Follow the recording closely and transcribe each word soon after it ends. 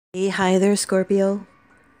Hey, hi there, Scorpio.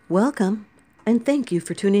 Welcome, and thank you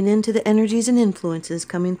for tuning in to the energies and influences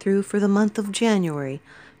coming through for the month of January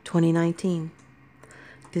 2019.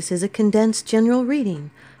 This is a condensed general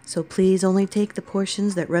reading, so please only take the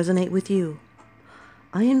portions that resonate with you.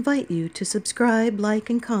 I invite you to subscribe, like,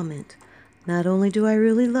 and comment. Not only do I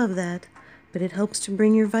really love that, but it helps to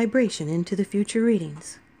bring your vibration into the future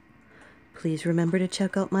readings. Please remember to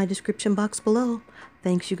check out my description box below.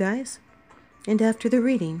 Thanks, you guys. And after the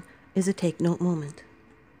reading is a take note moment.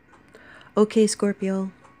 Okay,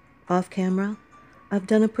 Scorpio, off camera, I've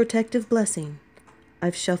done a protective blessing.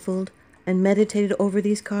 I've shuffled and meditated over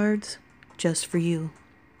these cards just for you.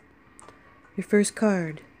 Your first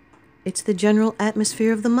card, it's the general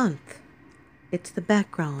atmosphere of the month. It's the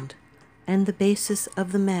background and the basis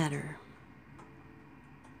of the matter.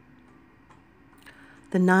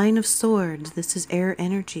 The Nine of Swords, this is air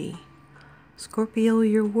energy. Scorpio,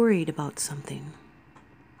 you're worried about something.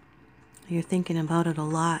 You're thinking about it a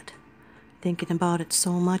lot. Thinking about it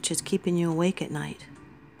so much it's keeping you awake at night.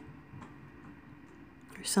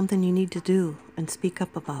 There's something you need to do and speak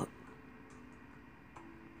up about.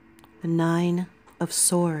 The Nine of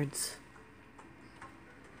Swords.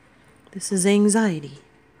 This is anxiety.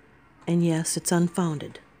 And yes, it's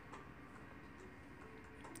unfounded.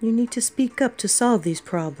 You need to speak up to solve these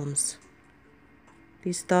problems.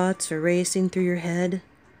 These thoughts are racing through your head.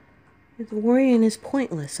 Worrying is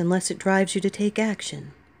pointless unless it drives you to take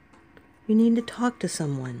action. You need to talk to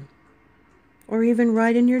someone, or even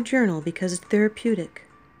write in your journal because it's therapeutic.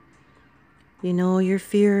 You know, your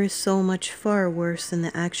fear is so much far worse than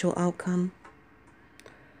the actual outcome.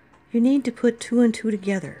 You need to put two and two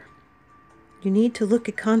together. You need to look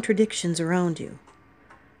at contradictions around you,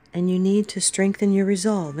 and you need to strengthen your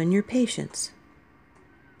resolve and your patience.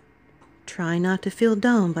 Try not to feel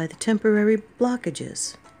down by the temporary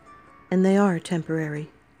blockages, and they are temporary.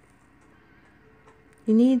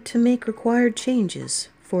 You need to make required changes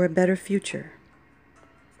for a better future.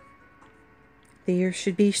 There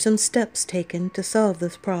should be some steps taken to solve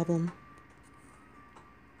this problem.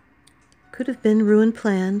 Could have been ruined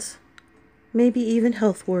plans, maybe even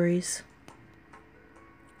health worries.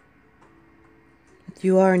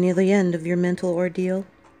 You are near the end of your mental ordeal.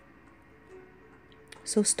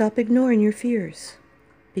 So stop ignoring your fears,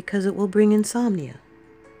 because it will bring insomnia.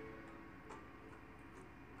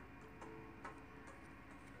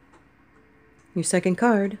 Your second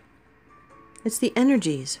card, it's the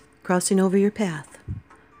energies crossing over your path.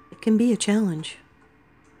 It can be a challenge.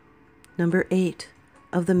 Number 8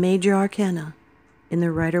 of the major arcana in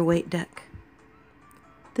the Rider-Waite deck.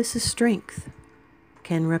 This is strength.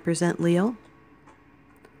 Can represent Leo.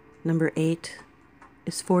 Number 8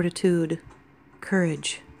 is fortitude,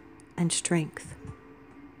 courage, and strength.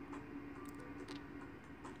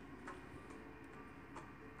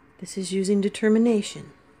 This is using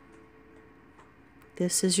determination.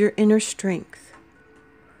 This is your inner strength.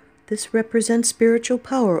 This represents spiritual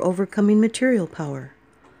power overcoming material power.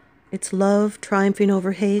 It's love triumphing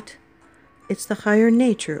over hate. It's the higher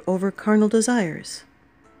nature over carnal desires.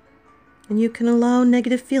 And you can allow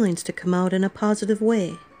negative feelings to come out in a positive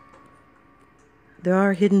way. There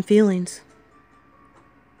are hidden feelings.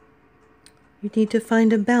 You need to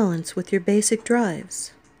find a balance with your basic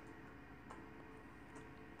drives.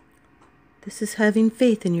 This is having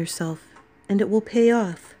faith in yourself, and it will pay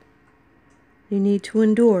off. You need to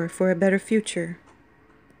endure for a better future.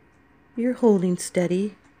 You're holding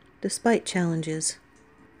steady despite challenges,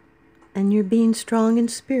 and you're being strong in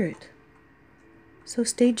spirit. So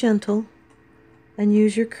stay gentle and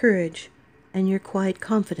use your courage and your quiet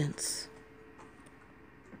confidence.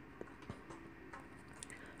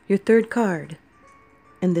 Your third card,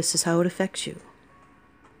 and this is how it affects you.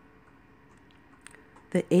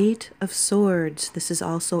 The 8 of Swords, this is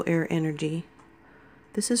also air energy.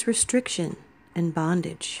 This is restriction and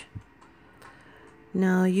bondage.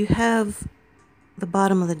 Now you have the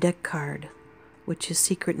bottom of the deck card, which is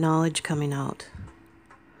secret knowledge coming out.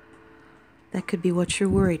 That could be what you're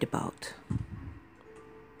worried about.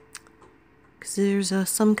 Because there's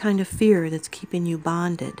some kind of fear that's keeping you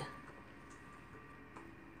bonded.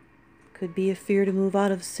 Could be a fear to move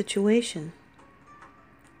out of a situation.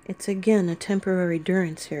 It's again a temporary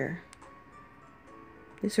durance here.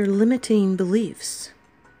 These are limiting beliefs.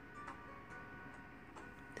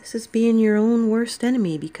 This is being your own worst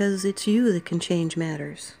enemy because it's you that can change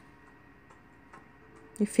matters.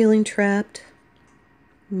 You're feeling trapped,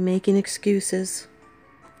 making excuses,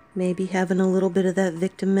 maybe having a little bit of that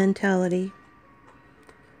victim mentality.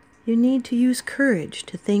 You need to use courage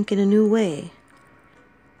to think in a new way.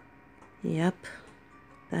 Yep,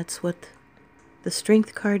 that's what the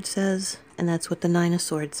Strength card says, and that's what the Nine of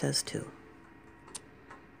Swords says too.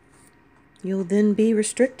 You'll then be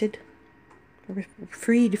restricted,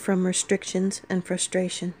 freed from restrictions and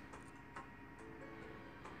frustration.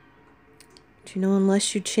 But you know,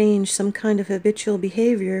 unless you change some kind of habitual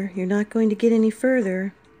behavior, you're not going to get any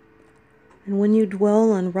further. And when you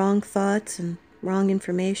dwell on wrong thoughts and wrong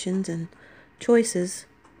informations and choices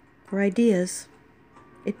or ideas,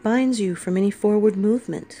 it binds you from any forward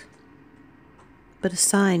movement. But a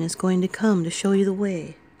sign is going to come to show you the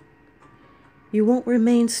way. You won't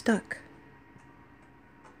remain stuck.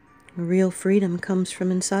 Real freedom comes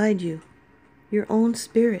from inside you, your own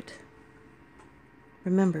spirit.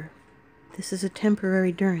 Remember, this is a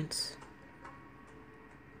temporary durance.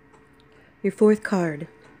 Your fourth card,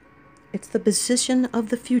 it's the position of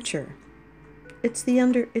the future. It's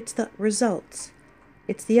the results.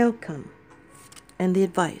 It's the outcome and the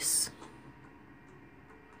advice.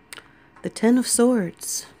 The Ten of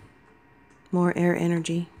Swords, more air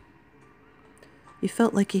energy. You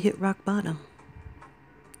felt like you hit rock bottom.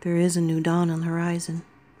 There is a new dawn on the horizon.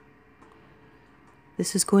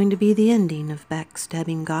 This is going to be the ending of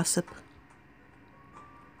backstabbing gossip.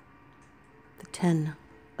 The Ten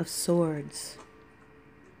of Swords.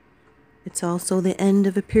 It's also the end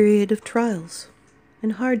of a period of trials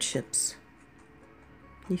and hardships.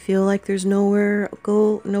 You feel like there's nowhere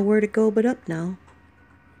to go but up now.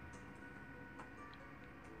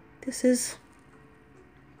 This is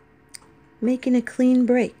making a clean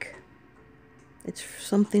break. It's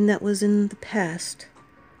something that was in the past.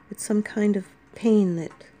 It's some kind of pain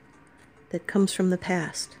that comes from the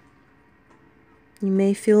past. You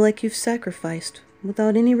may feel like you've sacrificed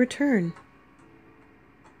without any return.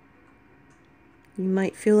 You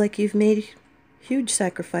might feel like you've made huge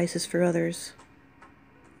sacrifices for others.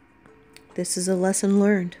 This is a lesson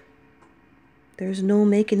learned. There's no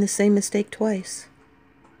making the same mistake twice.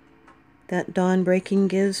 That dawn breaking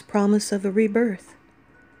gives promise of a rebirth.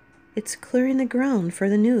 It's clearing the ground for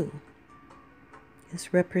the new.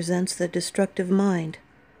 This represents the destructive mind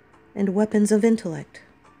and weapons of intellect.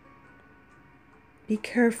 Be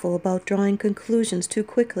careful about drawing conclusions too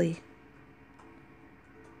quickly.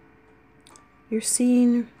 You're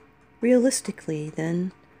seeing realistically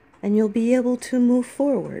then, and you'll be able to move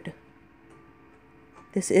forward.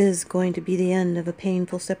 This is going to be the end of a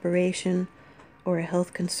painful separation or a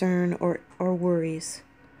health concern or worries.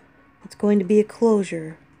 It's going to be a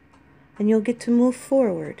closure, and you'll get to move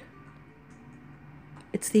forward.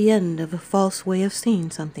 It's the end of a false way of seeing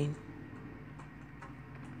something.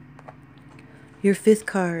 Your fifth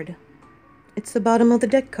card. It's the bottom of the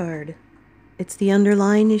deck card. It's the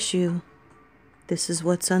underlying issue. This is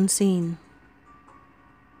what's unseen.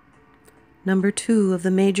 Number 2 of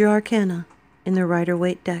the major arcana in the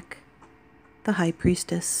Rider-Waite deck. The High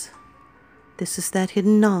Priestess. This is that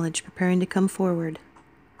hidden knowledge preparing to come forward.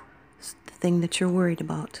 It's the thing that you're worried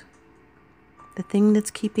about. The thing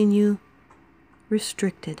that's keeping you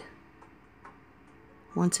restricted.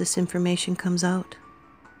 Once this information comes out,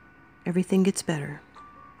 everything gets better.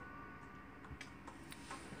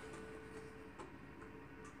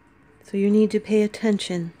 So you need to pay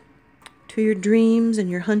attention to your dreams and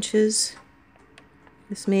your hunches.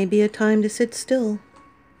 This may be a time to sit still.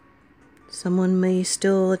 Someone may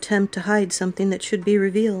still attempt to hide something that should be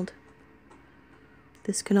revealed.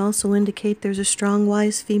 This can also indicate there's a strong,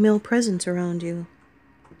 wise female presence around you.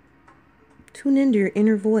 Tune into your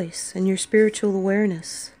inner voice and your spiritual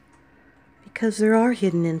awareness, because there are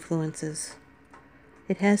hidden influences.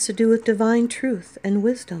 It has to do with divine truth and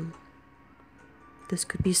wisdom. This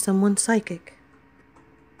could be someone psychic.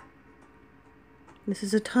 This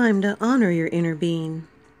is a time to honor your inner being.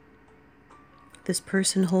 This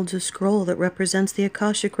person holds a scroll that represents the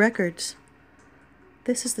Akashic records.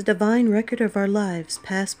 This is the divine record of our lives,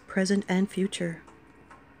 past, present, and future.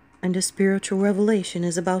 And a spiritual revelation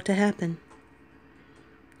is about to happen.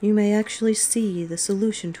 You may actually see the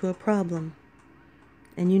solution to a problem,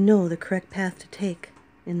 and you know the correct path to take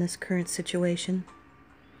in this current situation.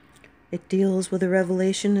 It deals with the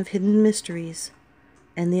revelation of hidden mysteries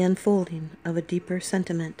and the unfolding of a deeper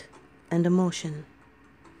sentiment and emotion.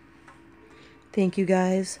 Thank you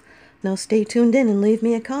guys. Now stay tuned in and leave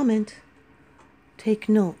me a comment. Take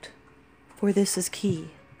note, for this is key.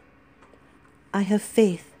 I have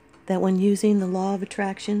faith that when using the law of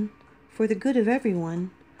attraction for the good of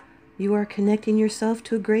everyone, you are connecting yourself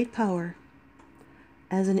to a great power.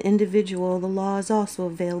 As an individual, the law is also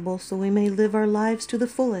available so we may live our lives to the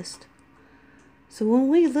fullest. So when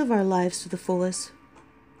we live our lives to the fullest,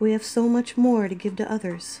 we have so much more to give to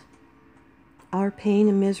others. Our pain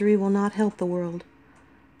and misery will not help the world,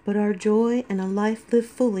 but our joy and a life lived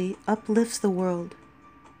fully uplifts the world.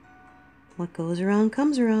 What goes around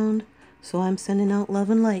comes around, so I'm sending out love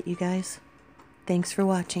and light, you guys. Thanks for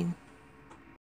watching.